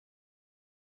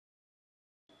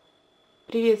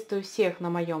Приветствую всех на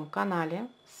моем канале,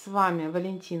 с вами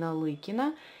Валентина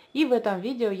Лыкина, и в этом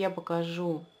видео я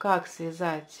покажу, как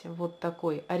связать вот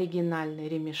такой оригинальный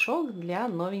ремешок для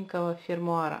новенького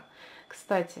фермуара.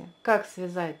 Кстати, как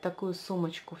связать такую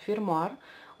сумочку-фермуар,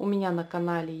 у меня на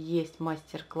канале есть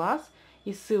мастер-класс,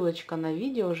 и ссылочка на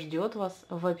видео ждет вас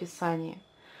в описании.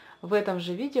 В этом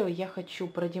же видео я хочу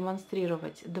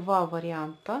продемонстрировать два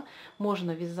варианта.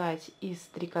 Можно вязать из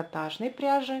трикотажной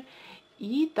пряжи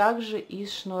и также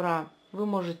из шнура. Вы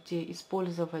можете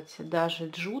использовать даже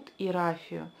джут и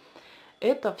рафию.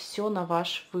 Это все на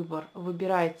ваш выбор.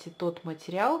 Выбирайте тот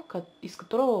материал, из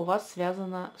которого у вас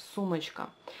связана сумочка.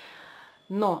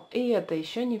 Но и это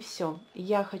еще не все.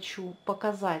 Я хочу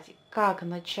показать, как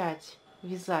начать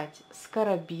вязать с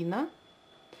карабина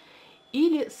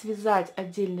или связать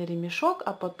отдельный ремешок,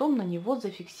 а потом на него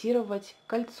зафиксировать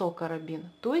кольцо карабин.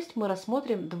 То есть мы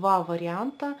рассмотрим два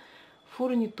варианта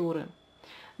фурнитуры.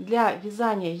 Для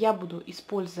вязания я буду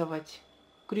использовать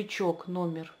крючок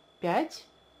номер 5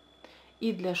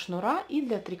 и для шнура, и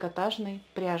для трикотажной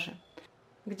пряжи.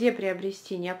 Где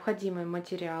приобрести необходимые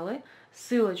материалы,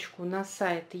 ссылочку на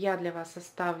сайт я для вас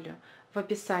оставлю в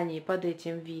описании под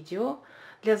этим видео.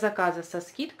 Для заказа со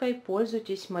скидкой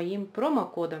пользуйтесь моим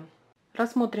промокодом.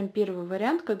 Рассмотрим первый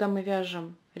вариант, когда мы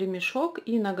вяжем ремешок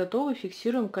и на готовый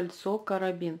фиксируем кольцо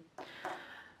карабин.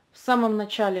 В самом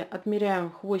начале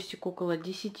отмеряем хвостик около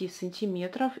 10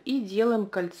 сантиметров и делаем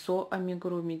кольцо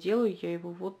амигуруми. Делаю я его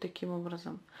вот таким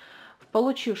образом. В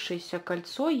получившееся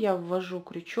кольцо я ввожу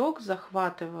крючок,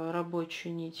 захватываю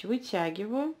рабочую нить,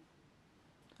 вытягиваю,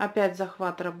 опять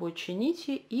захват рабочей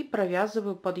нити и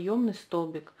провязываю подъемный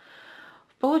столбик.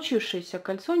 В получившееся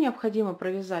кольцо необходимо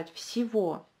провязать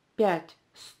всего 5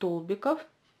 столбиков.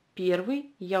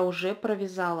 Первый я уже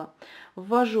провязала.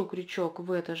 Ввожу крючок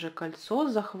в это же кольцо,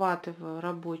 захватываю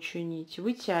рабочую нить,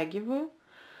 вытягиваю,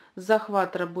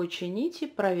 захват рабочей нити,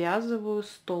 провязываю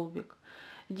столбик.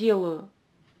 Делаю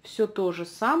все то же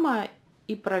самое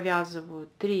и провязываю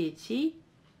третий,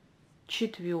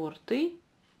 четвертый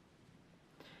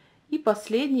и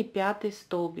последний, пятый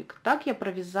столбик. Так я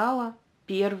провязала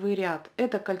первый ряд.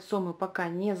 Это кольцо мы пока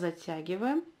не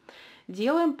затягиваем.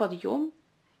 Делаем подъем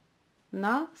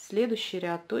на следующий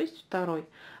ряд, то есть второй.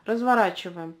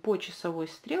 Разворачиваем по часовой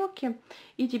стрелке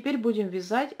и теперь будем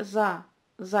вязать за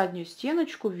заднюю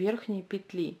стеночку верхней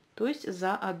петли, то есть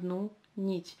за одну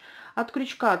нить. От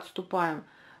крючка отступаем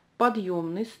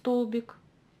подъемный столбик,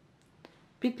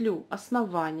 петлю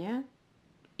основания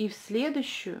и в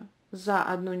следующую за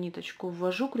одну ниточку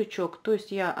ввожу крючок, то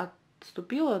есть я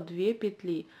отступила 2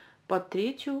 петли, под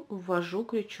третью ввожу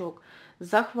крючок,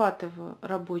 захватываю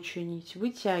рабочую нить,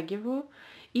 вытягиваю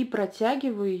и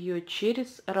протягиваю ее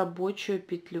через рабочую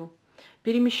петлю.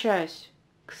 Перемещаюсь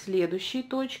к следующей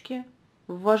точке,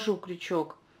 ввожу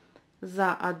крючок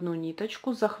за одну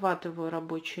ниточку, захватываю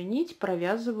рабочую нить,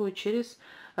 провязываю через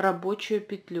рабочую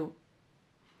петлю.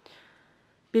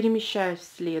 Перемещаюсь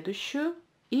в следующую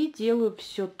и делаю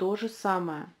все то же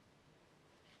самое.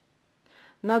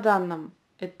 На данном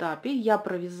этапе я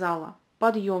провязала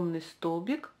подъемный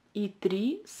столбик и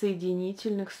 3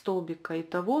 соединительных столбика.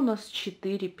 Итого у нас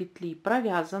 4 петли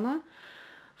провязано.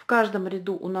 В каждом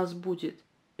ряду у нас будет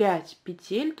 5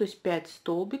 петель, то есть 5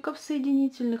 столбиков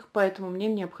соединительных, поэтому мне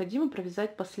необходимо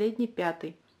провязать последний,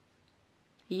 пятый.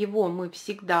 Его мы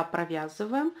всегда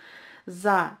провязываем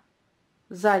за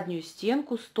заднюю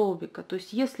стенку столбика. То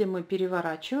есть если мы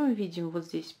переворачиваем, видим вот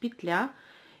здесь петля,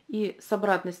 и с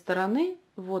обратной стороны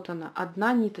вот она,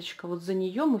 одна ниточка, вот за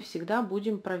нее мы всегда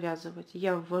будем провязывать.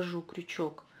 Я ввожу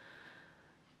крючок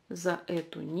за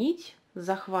эту нить,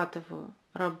 захватываю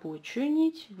рабочую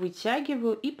нить,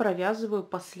 вытягиваю и провязываю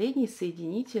последний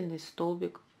соединительный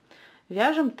столбик.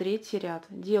 Вяжем третий ряд.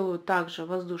 Делаю также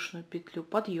воздушную петлю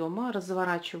подъема,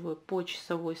 разворачиваю по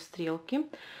часовой стрелке.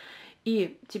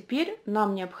 И теперь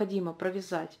нам необходимо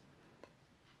провязать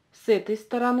с этой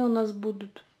стороны, у нас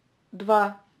будут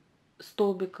 2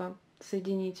 столбика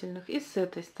соединительных, и с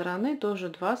этой стороны тоже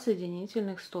 2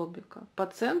 соединительных столбика. По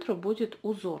центру будет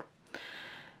узор.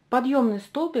 Подъемный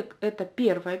столбик — это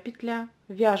первая петля,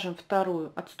 вяжем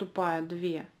вторую, отступая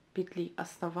 2 петли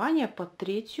основания, под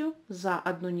третью за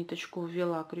одну ниточку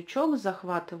ввела крючок,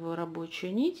 захватываю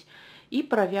рабочую нить и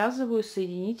провязываю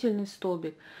соединительный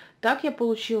столбик. Так я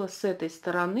получила с этой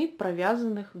стороны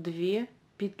провязанных 2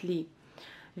 петли.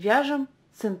 Вяжем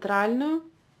центральную,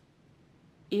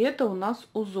 и это у нас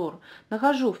узор.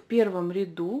 Нахожу в первом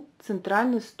ряду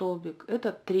центральный столбик,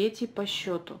 это 3 по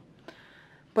счету.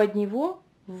 Под него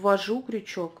ввожу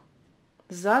крючок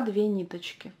за 2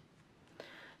 ниточки.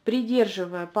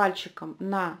 Придерживая пальчиком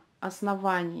на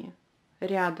основании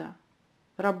ряда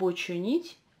рабочую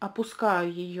нить,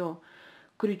 опускаю ее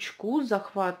к крючку,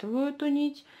 захватываю эту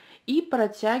нить и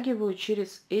протягиваю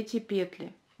через эти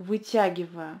петли,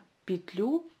 вытягивая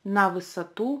петлю на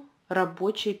высоту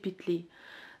рабочей петли.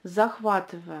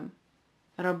 Захватываем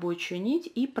рабочую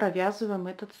нить и провязываем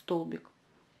этот столбик,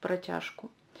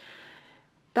 протяжку.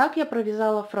 Так я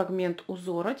провязала фрагмент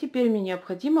узора. Теперь мне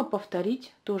необходимо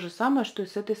повторить то же самое, что и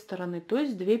с этой стороны, то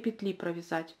есть 2 петли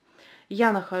провязать.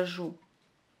 Я нахожу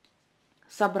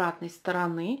с обратной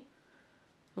стороны,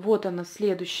 вот она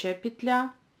следующая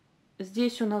петля.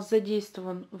 Здесь у нас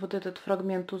задействован вот этот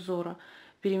фрагмент узора.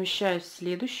 Перемещаюсь в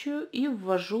следующую и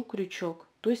ввожу крючок.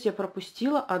 То есть я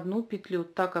пропустила одну петлю,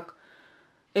 так как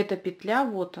эта петля,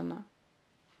 вот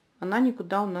она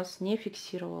никуда у нас не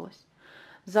фиксировалась.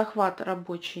 Захват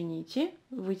рабочей нити,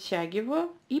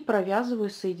 вытягиваю и провязываю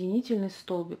соединительный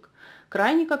столбик.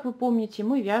 Крайне, как вы помните,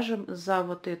 мы вяжем за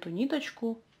вот эту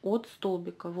ниточку от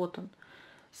столбика. Вот он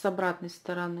с обратной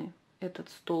стороны этот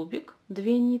столбик, 2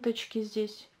 ниточки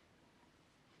здесь.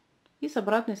 И с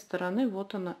обратной стороны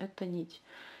вот она, эта нить.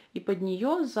 И под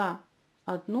нее за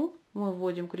одну мы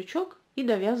вводим крючок и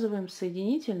довязываем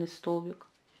соединительный столбик.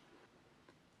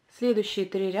 Следующие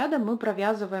 3 ряда мы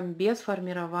провязываем без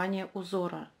формирования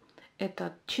узора.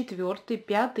 Это 4,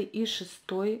 5 и 6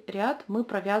 ряд мы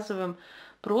провязываем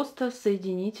просто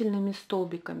соединительными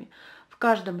столбиками. В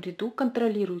каждом ряду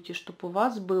контролируйте, чтобы у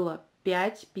вас было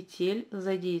 5 петель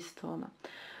задействовано.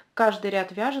 Каждый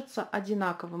ряд вяжется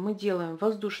одинаково. Мы делаем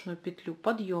воздушную петлю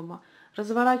подъема,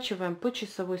 разворачиваем по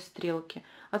часовой стрелке,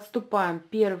 отступаем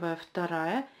 1,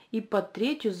 2 и под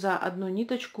 3 за одну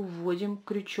ниточку вводим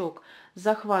крючок,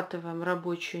 захватываем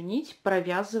рабочую нить,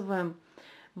 провязываем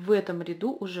в этом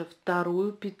ряду уже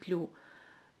 2 петлю,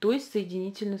 то есть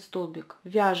соединительный столбик.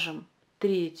 Вяжем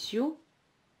 3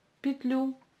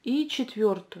 петлю и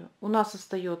 4. У нас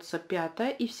остается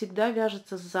 5 и всегда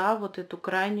вяжется за вот эту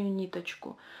крайнюю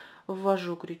ниточку.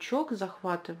 Ввожу крючок,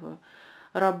 захватываю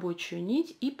рабочую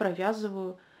нить и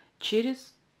провязываю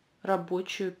через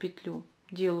рабочую петлю.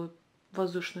 Делаю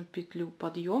воздушную петлю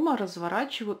подъема,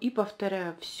 разворачиваю и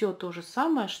повторяю все то же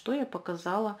самое, что я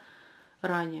показала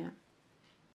ранее.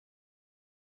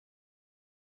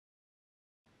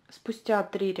 Спустя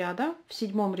 3 ряда в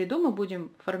 7 ряду мы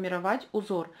будем формировать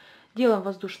узор. Делаем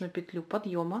воздушную петлю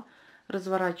подъема,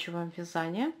 разворачиваем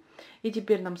вязание. И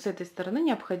теперь нам с этой стороны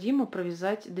необходимо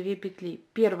провязать 2 петли.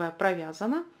 Первая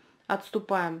провязана,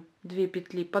 отступаем 2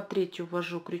 петли, по 3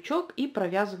 ввожу крючок и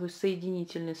провязываю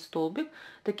соединительный столбик.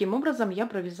 Таким образом я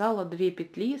провязала 2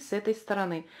 петли с этой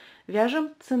стороны.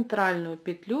 Вяжем центральную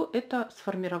петлю, это с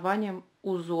формированием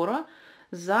узора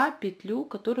за петлю,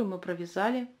 которую мы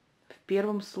провязали в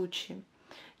первом случае.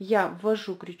 Я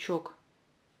ввожу крючок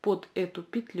под эту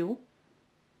петлю,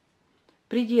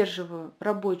 придерживаю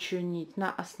рабочую нить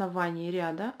на основании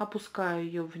ряда, опускаю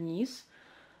ее вниз,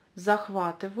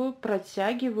 захватываю,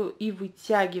 протягиваю и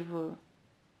вытягиваю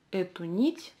эту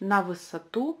нить на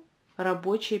высоту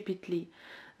рабочей петли.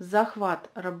 Захват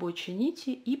рабочей нити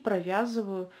и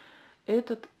провязываю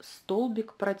этот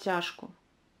столбик протяжку.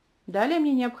 Далее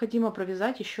мне необходимо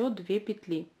провязать еще 2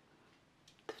 петли,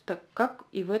 так как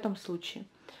и в этом случае.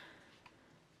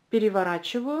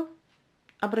 Переворачиваю.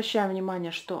 Обращаем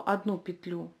внимание, что одну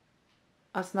петлю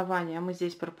основания мы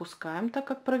здесь пропускаем, так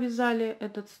как провязали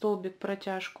этот столбик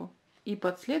протяжку. И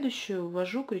под следующую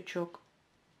ввожу крючок.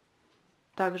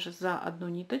 Также за одну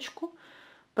ниточку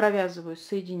провязываю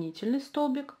соединительный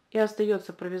столбик. И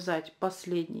остается провязать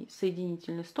последний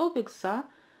соединительный столбик за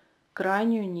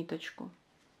крайнюю ниточку.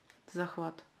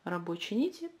 Захват рабочей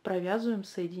нити, провязываем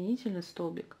соединительный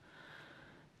столбик.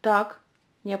 Так.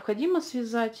 Необходимо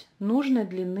связать нужной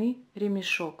длины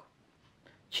ремешок,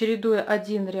 чередуя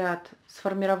 1 ряд с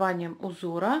формированием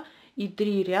узора и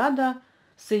 3 ряда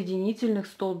соединительных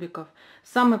столбиков.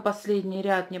 Самый последний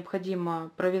ряд необходимо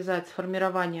провязать с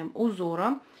формированием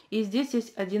узора. И здесь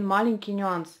есть один маленький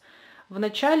нюанс.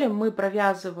 Вначале мы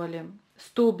провязывали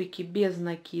столбики без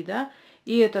накида,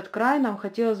 и этот край нам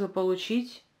хотелось бы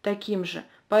получить таким же.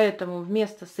 Поэтому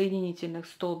вместо соединительных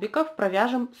столбиков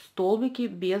провяжем столбики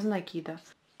без накида.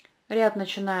 Ряд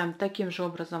начинаем таким же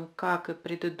образом, как и в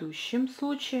предыдущем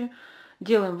случае.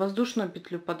 Делаем воздушную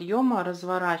петлю подъема,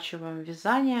 разворачиваем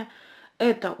вязание.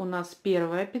 Это у нас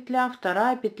первая петля,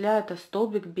 вторая петля это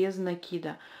столбик без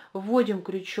накида. Вводим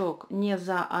крючок не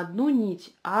за одну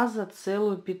нить, а за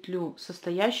целую петлю,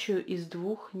 состоящую из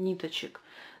 2 ниточек.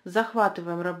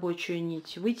 Захватываем рабочую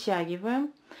нить,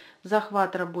 вытягиваем.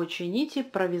 Захват рабочей нити,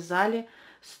 провязали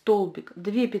столбик.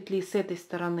 2 петли с этой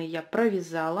стороны я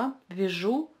провязала,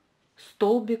 вяжу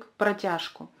столбик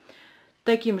протяжку.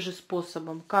 Таким же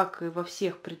способом, как и во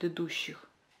всех предыдущих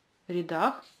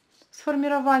рядах с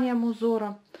формированием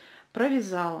узора.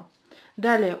 провязала.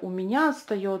 Далее у меня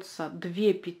остается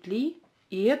 2 петли,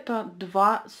 и это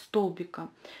 2 столбика.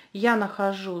 Я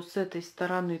нахожу с этой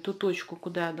стороны ту точку,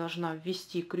 куда я должна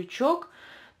ввести крючок,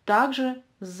 также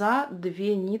за 2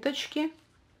 ниточки,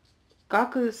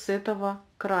 как и с этого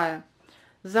края.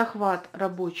 Захват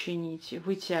рабочей нити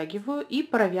вытягиваю и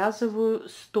провязываю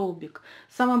столбик.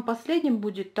 Самым последним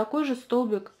будет такой же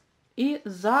столбик и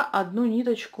за одну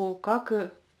ниточку, как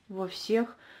и во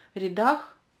всех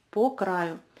рядах по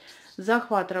краю.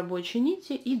 Захват рабочей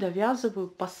нити и довязываю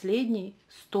последний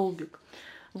столбик.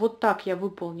 Вот так я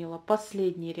выполнила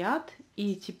последний ряд,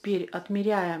 и теперь,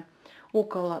 отмеряя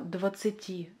около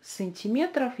 20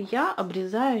 сантиметров, я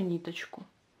обрезаю ниточку.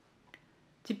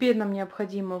 Теперь нам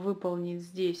необходимо выполнить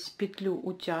здесь петлю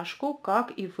утяжку,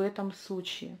 как и в этом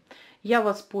случае. Я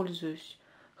воспользуюсь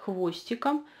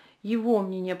хвостиком. Его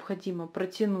мне необходимо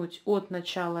протянуть от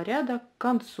начала ряда к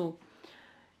концу.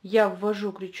 Я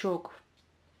ввожу крючок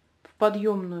в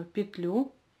подъемную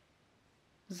петлю,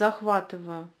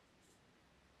 захватываю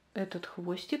этот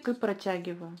хвостик и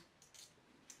протягиваю.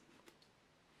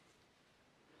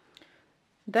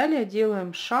 Далее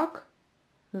делаем шаг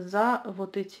за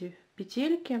вот эти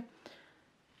петельки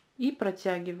и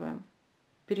протягиваем.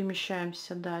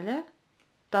 Перемещаемся далее,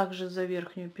 также за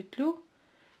верхнюю петлю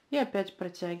и опять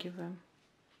протягиваем.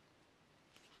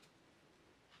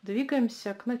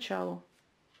 Двигаемся к началу.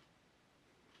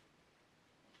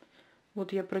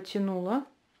 Вот я протянула,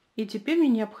 и теперь мне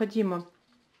необходимо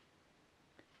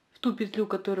в ту петлю,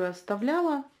 которую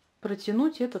оставляла,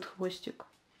 протянуть этот хвостик.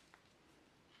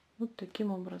 Вот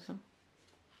таким образом.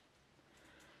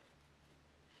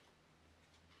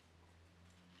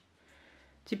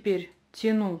 Теперь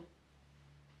тяну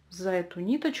за эту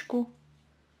ниточку,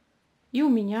 и у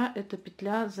меня эта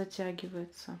петля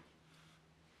затягивается.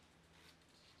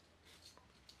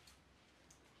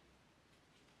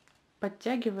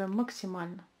 Подтягиваем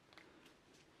максимально.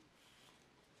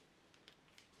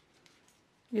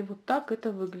 И вот так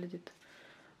это выглядит.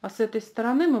 А с этой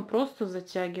стороны мы просто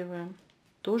затягиваем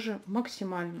тоже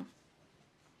максимально.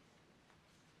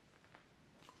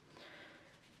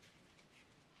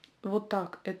 Вот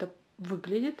так это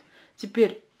выглядит.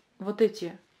 Теперь вот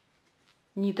эти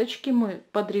ниточки мы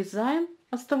подрезаем,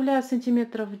 оставляя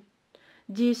сантиметров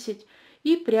 10,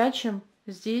 и прячем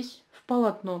здесь в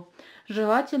полотно.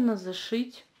 Желательно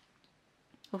зашить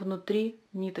внутри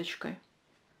ниточкой.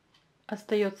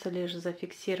 Остается лишь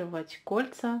зафиксировать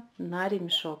кольца на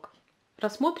ремешок.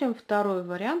 Рассмотрим второй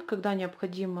вариант, когда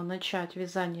необходимо начать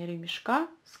вязание ремешка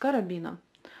с карабином.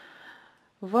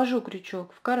 Ввожу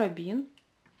крючок в карабин.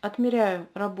 Отмеряю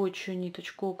рабочую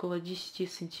ниточку около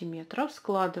 10 сантиметров,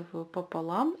 складываю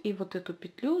пополам и вот эту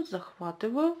петлю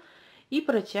захватываю и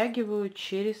протягиваю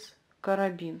через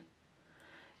карабин.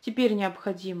 Теперь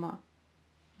необходимо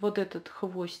вот этот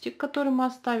хвостик, который мы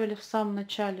оставили в самом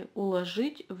начале,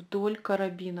 уложить вдоль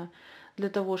карабина, для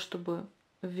того, чтобы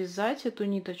ввязать эту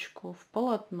ниточку в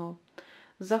полотно.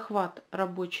 Захват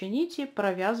рабочей нити,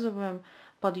 провязываем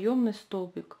подъемный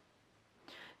столбик.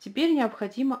 Теперь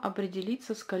необходимо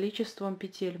определиться с количеством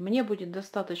петель. Мне будет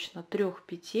достаточно 3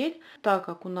 петель, так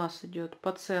как у нас идет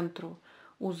по центру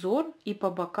узор и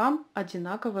по бокам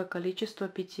одинаковое количество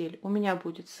петель. У меня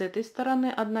будет с этой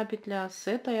стороны 1 петля, с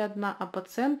этой 1, а по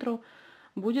центру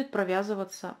будет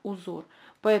провязываться узор.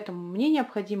 Поэтому мне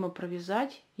необходимо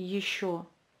провязать еще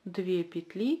 2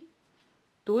 петли,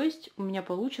 то есть у меня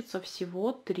получится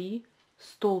всего 3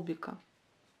 столбика.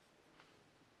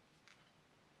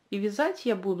 И вязать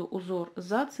я буду узор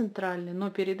за центральный, но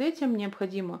перед этим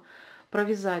необходимо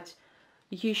провязать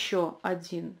еще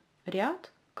 1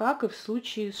 ряд, как и в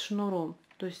случае с шнуром.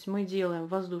 То есть мы делаем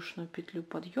воздушную петлю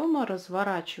подъема,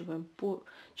 разворачиваем по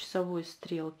часовой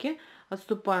стрелке,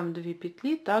 отступаем 2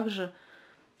 петли, также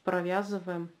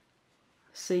провязываем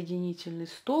соединительный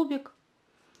столбик.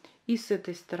 И с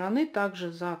этой стороны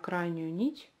также за крайнюю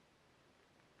нить,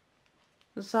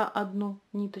 за одну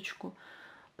ниточку,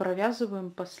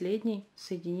 провязываем последний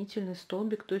соединительный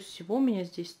столбик. То есть всего у меня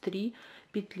здесь 3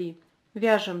 петли.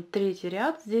 Вяжем 3-й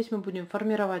ряд. Здесь мы будем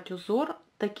формировать узор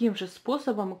таким же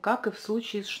способом, как и в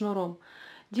случае с шнуром.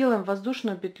 Делаем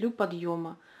воздушную петлю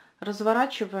подъема,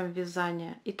 разворачиваем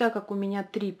вязание. И так как у меня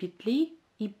 3 петли,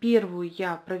 и первую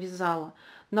я провязала,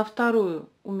 на вторую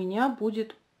у меня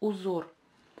будет узор.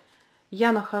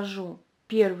 Я нахожу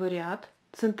первый ряд,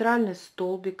 центральный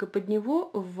столбик, и под него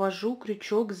ввожу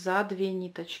крючок за 2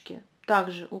 ниточки.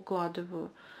 Также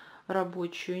укладываю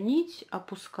рабочую нить,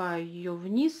 опускаю ее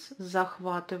вниз,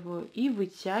 захватываю и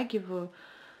вытягиваю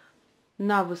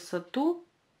на высоту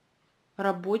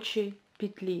рабочей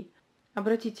петли.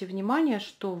 Обратите внимание,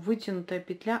 что вытянутая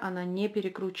петля, она не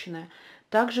перекрученная.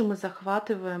 Также мы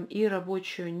захватываем и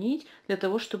рабочую нить для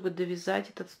того, чтобы довязать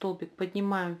этот столбик.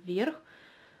 Поднимаем вверх,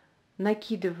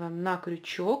 накидываем на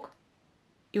крючок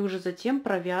и уже затем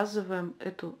провязываем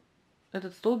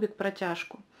этот столбик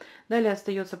протяжку. Далее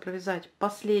остается провязать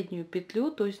последнюю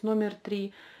петлю, то есть номер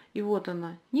 3. И вот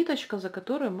она, ниточка, за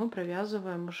которой мы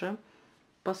провязываем уже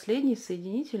последний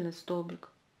соединительный столбик.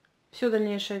 Все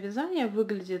дальнейшее вязание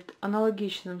выглядит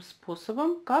аналогичным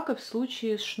способом, как и в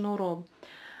случае с шнуром.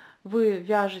 Вы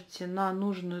вяжете на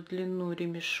нужную длину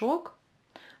ремешок,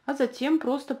 а затем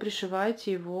просто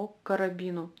пришиваете его к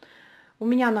карабину. У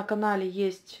меня на канале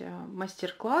есть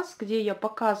мастер-класс, где я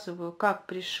показываю, как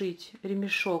пришить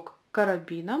ремешок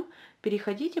карабином.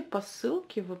 Переходите по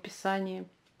ссылке в описании.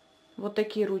 Вот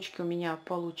такие ручки у меня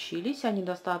получились. Они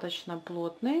достаточно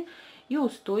плотные и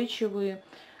устойчивые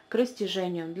к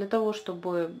растяжению. Для того,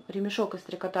 чтобы ремешок из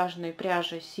трикотажной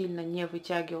пряжи сильно не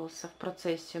вытягивался в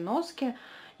процессе носки,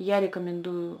 я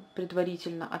рекомендую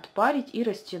предварительно отпарить и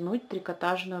растянуть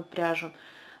трикотажную пряжу.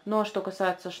 Но что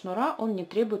касается шнура, он не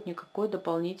требует никакой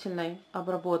дополнительной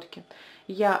обработки.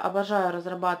 Я обожаю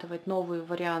разрабатывать новые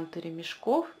варианты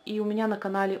ремешков, и у меня на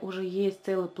канале уже есть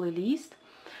целый плейлист.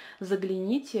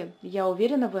 Загляните, я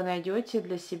уверена, вы найдете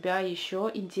для себя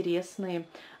еще интересные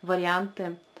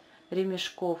варианты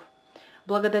ремешков.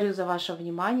 Благодарю за ваше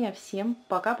внимание. Всем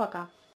пока-пока!